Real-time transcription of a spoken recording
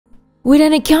With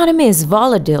an economy as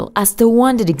volatile as the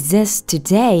one that exists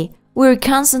today, we're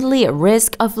constantly at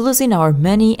risk of losing our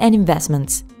money and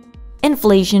investments.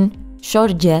 Inflation,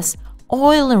 shortages,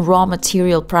 oil and raw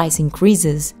material price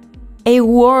increases, a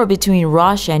war between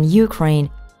Russia and Ukraine,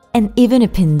 and even a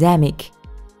pandemic.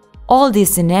 All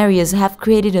these scenarios have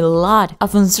created a lot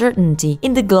of uncertainty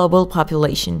in the global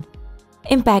population,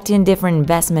 impacting different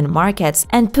investment markets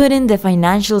and putting the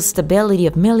financial stability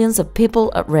of millions of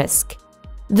people at risk.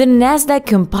 The Nasdaq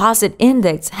Composite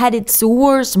Index had its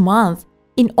worst month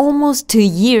in almost 2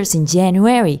 years in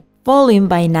January, falling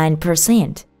by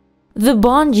 9%. The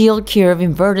bond yield curve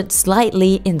inverted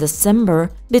slightly in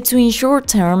December between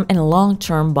short-term and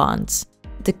long-term bonds.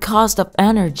 The cost of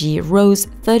energy rose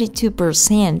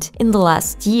 32% in the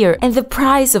last year, and the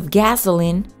price of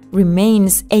gasoline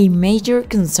remains a major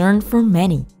concern for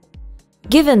many.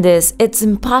 Given this, it's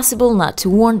impossible not to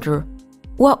wonder,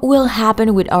 what will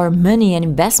happen with our money and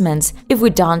investments if we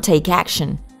don't take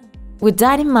action? With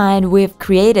that in mind, we've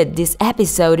created this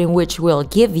episode in which we'll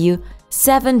give you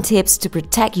 7 tips to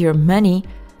protect your money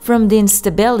from the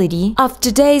instability of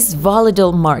today's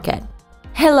volatile market.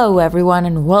 Hello everyone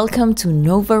and welcome to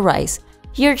Novarise,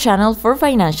 your channel for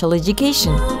financial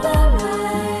education.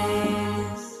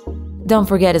 Don't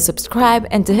forget to subscribe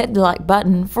and to hit the like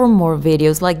button for more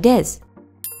videos like this.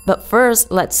 But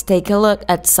first, let's take a look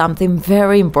at something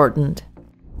very important.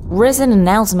 Recent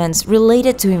announcements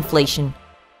related to inflation.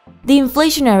 The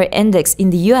inflationary index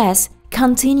in the US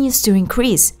continues to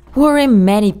increase, worrying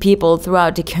many people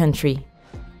throughout the country.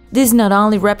 This not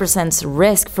only represents a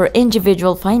risk for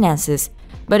individual finances,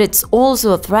 but it's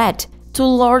also a threat to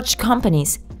large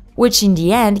companies, which in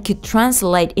the end could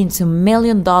translate into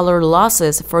million-dollar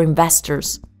losses for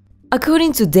investors.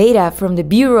 According to data from the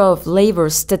Bureau of Labor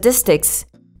Statistics,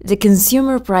 the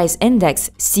Consumer Price Index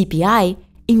 (CPI)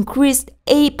 increased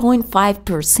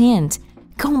 8.5%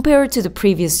 compared to the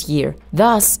previous year,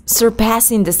 thus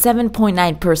surpassing the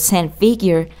 7.9%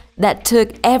 figure that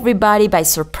took everybody by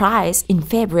surprise in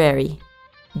February.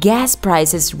 Gas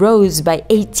prices rose by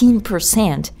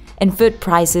 18% and food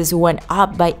prices went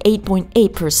up by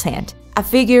 8.8%, a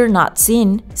figure not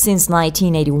seen since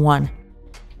 1981.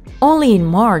 Only in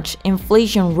March,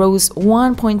 inflation rose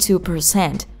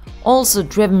 1.2%, also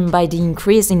driven by the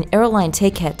increase in airline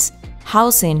tickets,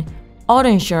 housing, auto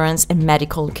insurance, and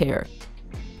medical care.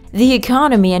 The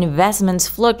economy and investments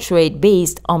fluctuate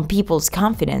based on people's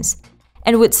confidence,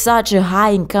 and with such a high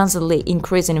and constantly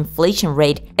increasing inflation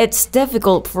rate, it's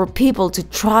difficult for people to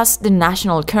trust the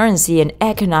national currency and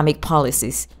economic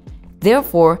policies.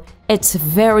 Therefore, it's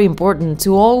very important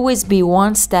to always be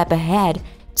one step ahead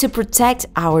to protect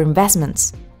our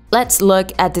investments. Let's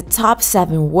look at the top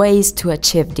 7 ways to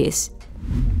achieve this.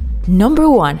 Number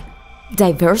 1.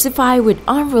 Diversify with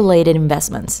unrelated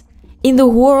investments. In the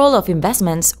world of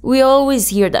investments, we always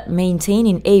hear that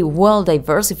maintaining a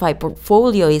well-diversified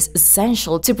portfolio is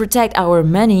essential to protect our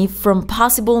money from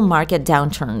possible market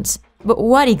downturns. But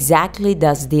what exactly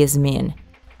does this mean?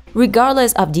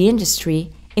 Regardless of the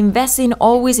industry, investing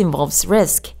always involves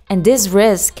risk, and this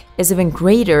risk is even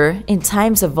greater in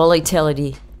times of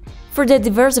volatility. For the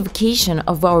diversification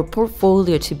of our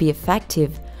portfolio to be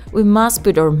effective, we must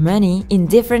put our money in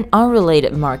different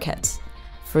unrelated markets.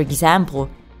 For example,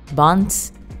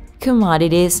 bonds,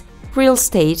 commodities, real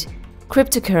estate,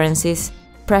 cryptocurrencies,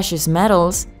 precious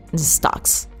metals, and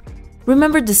stocks.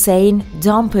 Remember the saying,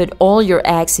 "Don't put all your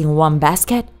eggs in one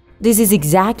basket"? This is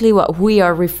exactly what we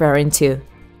are referring to.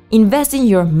 Investing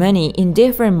your money in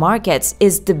different markets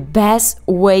is the best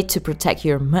way to protect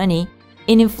your money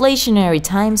in inflationary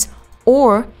times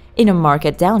or in a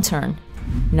market downturn.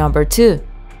 Number 2.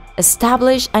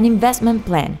 Establish an investment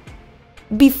plan.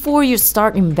 Before you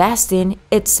start investing,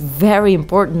 it's very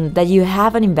important that you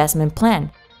have an investment plan.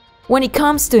 When it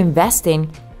comes to investing,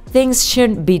 things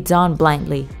shouldn't be done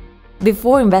blindly.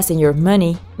 Before investing your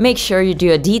money, make sure you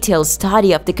do a detailed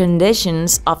study of the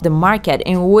conditions of the market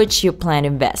in which you plan to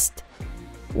invest.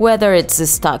 Whether it's the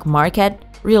stock market,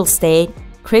 real estate,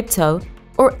 crypto,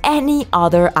 or any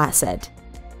other asset.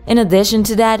 In addition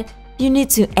to that, you need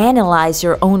to analyze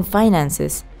your own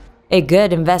finances. A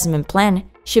good investment plan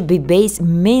should be based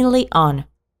mainly on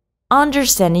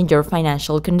understanding your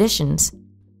financial conditions,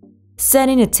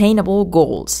 setting attainable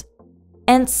goals,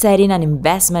 and setting an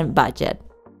investment budget.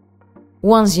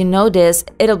 Once you know this,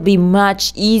 it'll be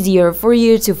much easier for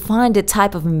you to find the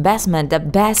type of investment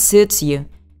that best suits you.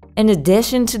 In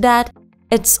addition to that,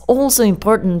 it's also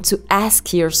important to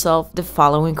ask yourself the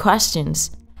following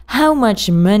questions. How much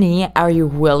money are you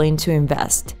willing to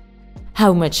invest?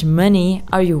 How much money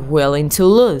are you willing to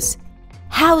lose?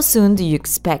 How soon do you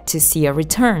expect to see a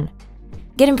return?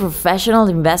 Getting professional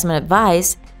investment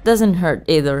advice doesn't hurt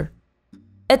either.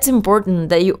 It's important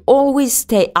that you always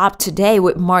stay up to date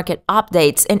with market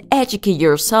updates and educate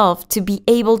yourself to be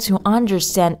able to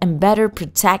understand and better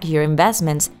protect your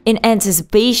investments in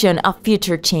anticipation of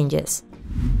future changes.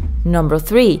 Number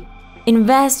 3.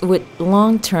 Invest with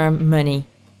long-term money.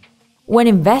 When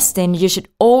investing, you should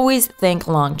always think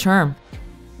long-term.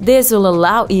 This will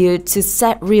allow you to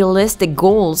set realistic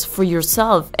goals for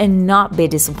yourself and not be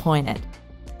disappointed.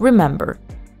 Remember,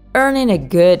 earning a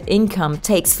good income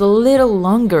takes a little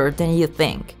longer than you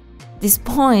think. This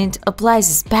point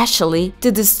applies especially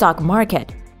to the stock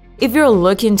market. If you're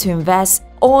looking to invest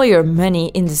all your money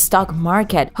in the stock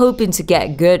market hoping to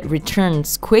get good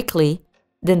returns quickly,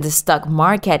 then the stock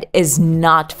market is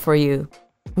not for you.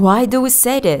 Why do we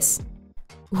say this?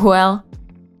 Well,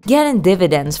 getting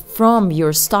dividends from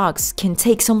your stocks can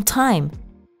take some time.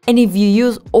 And if you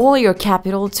use all your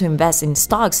capital to invest in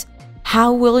stocks,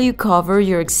 how will you cover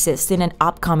your existing and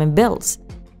upcoming bills?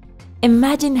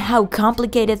 Imagine how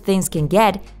complicated things can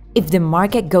get if the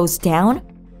market goes down.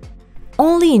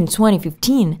 Only in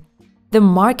 2015, the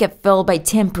market fell by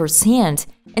 10%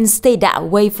 and stayed that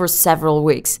way for several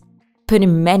weeks,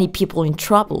 putting many people in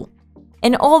trouble.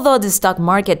 And although the stock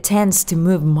market tends to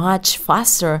move much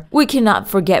faster, we cannot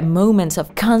forget moments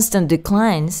of constant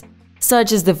declines,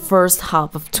 such as the first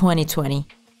half of 2020.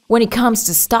 When it comes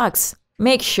to stocks,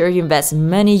 make sure you invest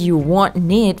money you won't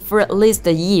need for at least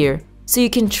a year so you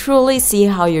can truly see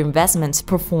how your investments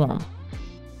perform.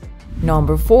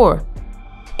 Number 4.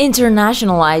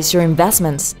 Internationalize your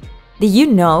investments. Did you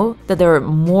know that there are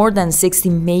more than 60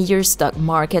 major stock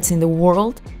markets in the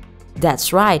world?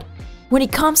 That's right. When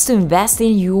it comes to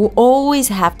investing, you always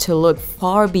have to look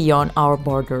far beyond our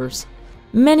borders.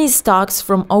 Many stocks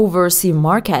from overseas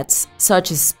markets, such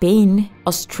as Spain,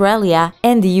 Australia,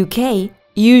 and the UK,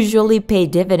 usually pay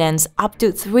dividends up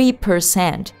to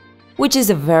 3%, which is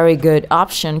a very good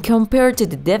option compared to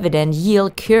the dividend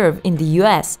yield curve in the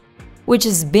US, which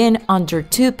has been under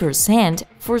 2%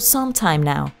 for some time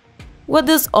now. What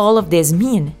does all of this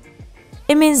mean?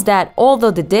 It means that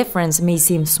although the difference may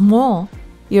seem small,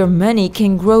 your money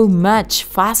can grow much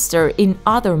faster in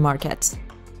other markets.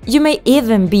 You may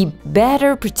even be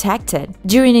better protected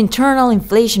during internal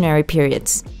inflationary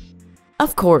periods.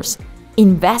 Of course,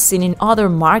 investing in other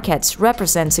markets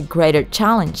represents a greater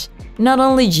challenge, not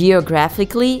only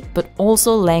geographically but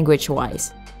also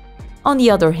language-wise. On the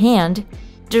other hand,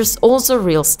 there's also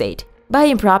real estate.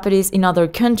 Buying properties in other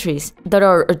countries that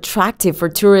are attractive for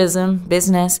tourism,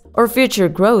 business, or future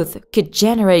growth could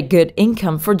generate good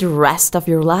income for the rest of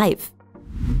your life.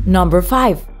 Number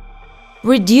 5.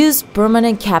 Reduce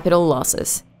permanent capital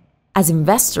losses. As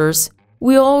investors,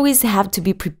 we always have to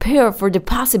be prepared for the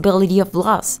possibility of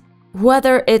loss.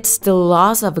 Whether it's the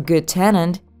loss of a good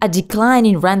tenant, a decline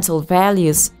in rental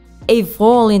values, a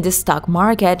fall in the stock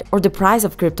market, or the price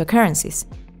of cryptocurrencies.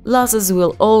 Losses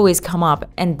will always come up,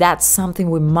 and that's something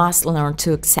we must learn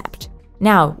to accept.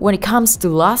 Now, when it comes to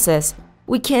losses,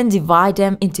 we can divide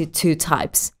them into 2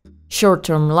 types: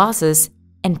 short-term losses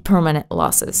and permanent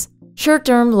losses.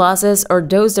 Short-term losses are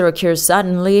those that occur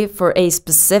suddenly for a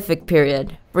specific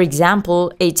period, for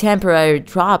example, a temporary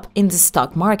drop in the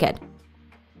stock market.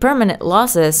 Permanent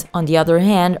losses, on the other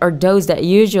hand, are those that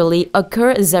usually occur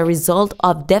as a result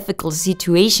of difficult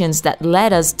situations that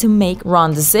led us to make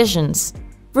wrong decisions.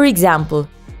 For example,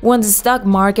 when the stock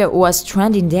market was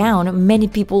trending down, many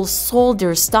people sold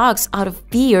their stocks out of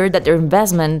fear that their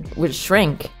investment would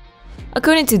shrink.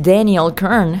 According to Daniel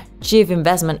Kern, Chief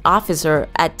Investment Officer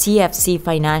at TFC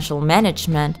Financial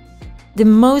Management, the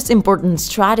most important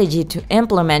strategy to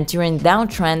implement during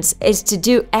downtrends is to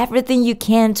do everything you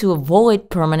can to avoid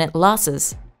permanent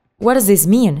losses. What does this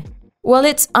mean? While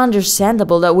it's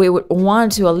understandable that we would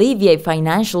want to alleviate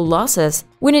financial losses,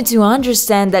 we need to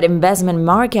understand that investment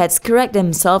markets correct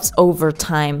themselves over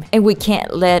time, and we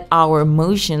can't let our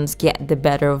emotions get the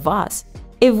better of us.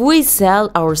 If we sell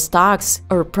our stocks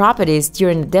or properties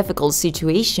during a difficult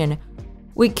situation,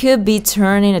 we could be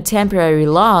turning a temporary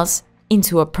loss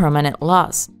into a permanent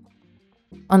loss.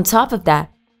 On top of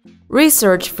that,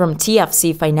 research from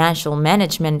TFC Financial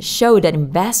Management showed that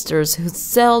investors who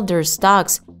sell their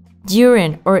stocks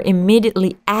during or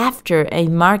immediately after a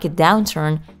market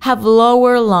downturn have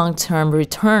lower long-term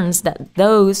returns than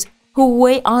those who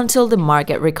wait until the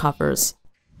market recovers.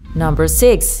 Number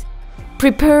 6.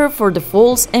 Prepare for the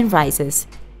falls and rises.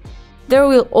 There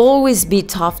will always be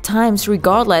tough times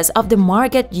regardless of the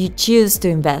market you choose to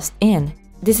invest in.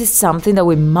 This is something that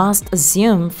we must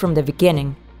assume from the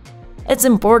beginning. It's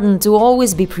important to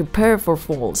always be prepared for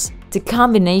falls. The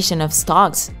combination of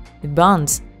stocks,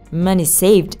 bonds, money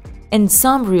saved, and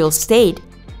some real estate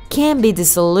can be the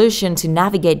solution to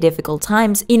navigate difficult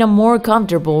times in a more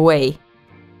comfortable way.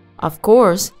 Of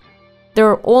course, there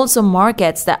are also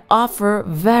markets that offer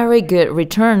very good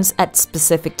returns at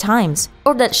specific times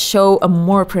or that show a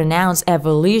more pronounced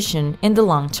evolution in the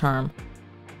long term.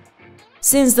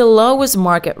 Since the lowest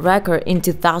market record in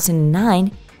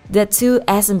 2009, the two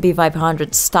S&P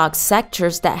 500 stock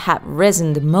sectors that have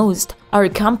risen the most are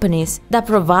companies that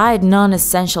provide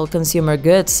non-essential consumer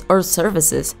goods or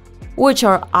services, which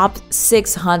are up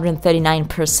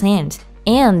 639%,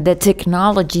 and the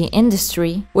technology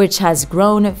industry, which has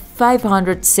grown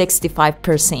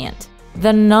 565%.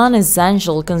 The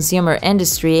non-essential consumer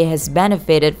industry has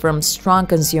benefited from strong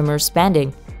consumer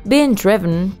spending, being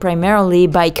driven primarily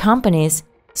by companies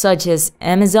such as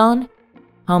Amazon,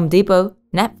 Home Depot,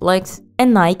 Netflix,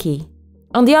 and Nike.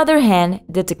 On the other hand,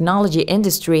 the technology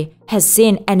industry has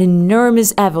seen an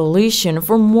enormous evolution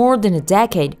for more than a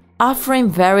decade, offering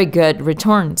very good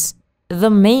returns. The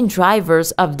main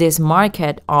drivers of this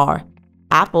market are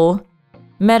Apple,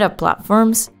 Meta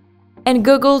Platforms, and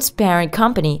Google's parent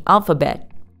company, Alphabet.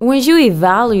 When you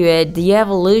evaluate the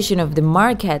evolution of the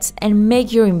markets and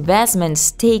make your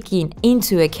investments taking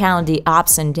into account the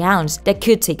ups and downs that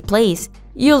could take place,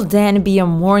 you'll then be a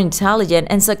more intelligent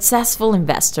and successful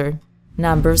investor.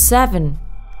 Number 7.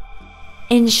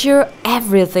 Insure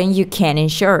everything you can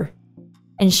insure.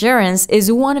 Insurance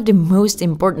is one of the most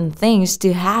important things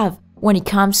to have when it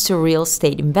comes to real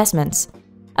estate investments.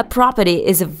 A property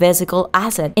is a physical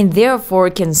asset and therefore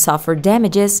can suffer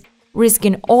damages,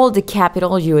 risking all the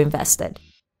capital you invested.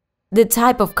 The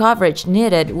type of coverage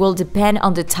needed will depend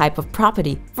on the type of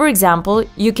property. For example,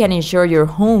 you can insure your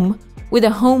home with a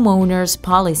homeowner's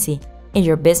policy and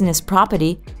your business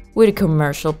property with a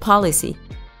commercial policy.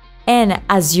 And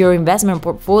as your investment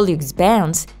portfolio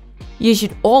expands, you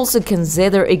should also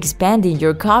consider expanding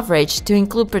your coverage to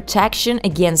include protection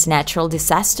against natural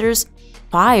disasters,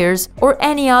 fires, or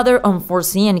any other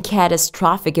unforeseen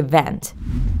catastrophic event.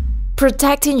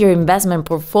 Protecting your investment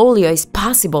portfolio is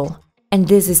possible, and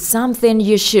this is something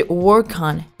you should work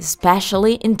on,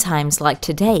 especially in times like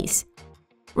today's.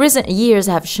 Recent years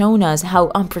have shown us how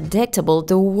unpredictable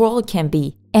the world can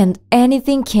be, and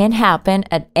anything can happen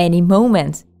at any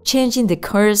moment, changing the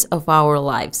course of our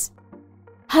lives.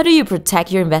 How do you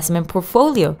protect your investment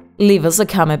portfolio? Leave us a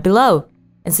comment below.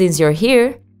 And since you're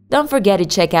here, don't forget to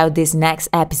check out this next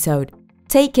episode.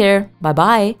 Take care,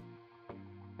 bye-bye!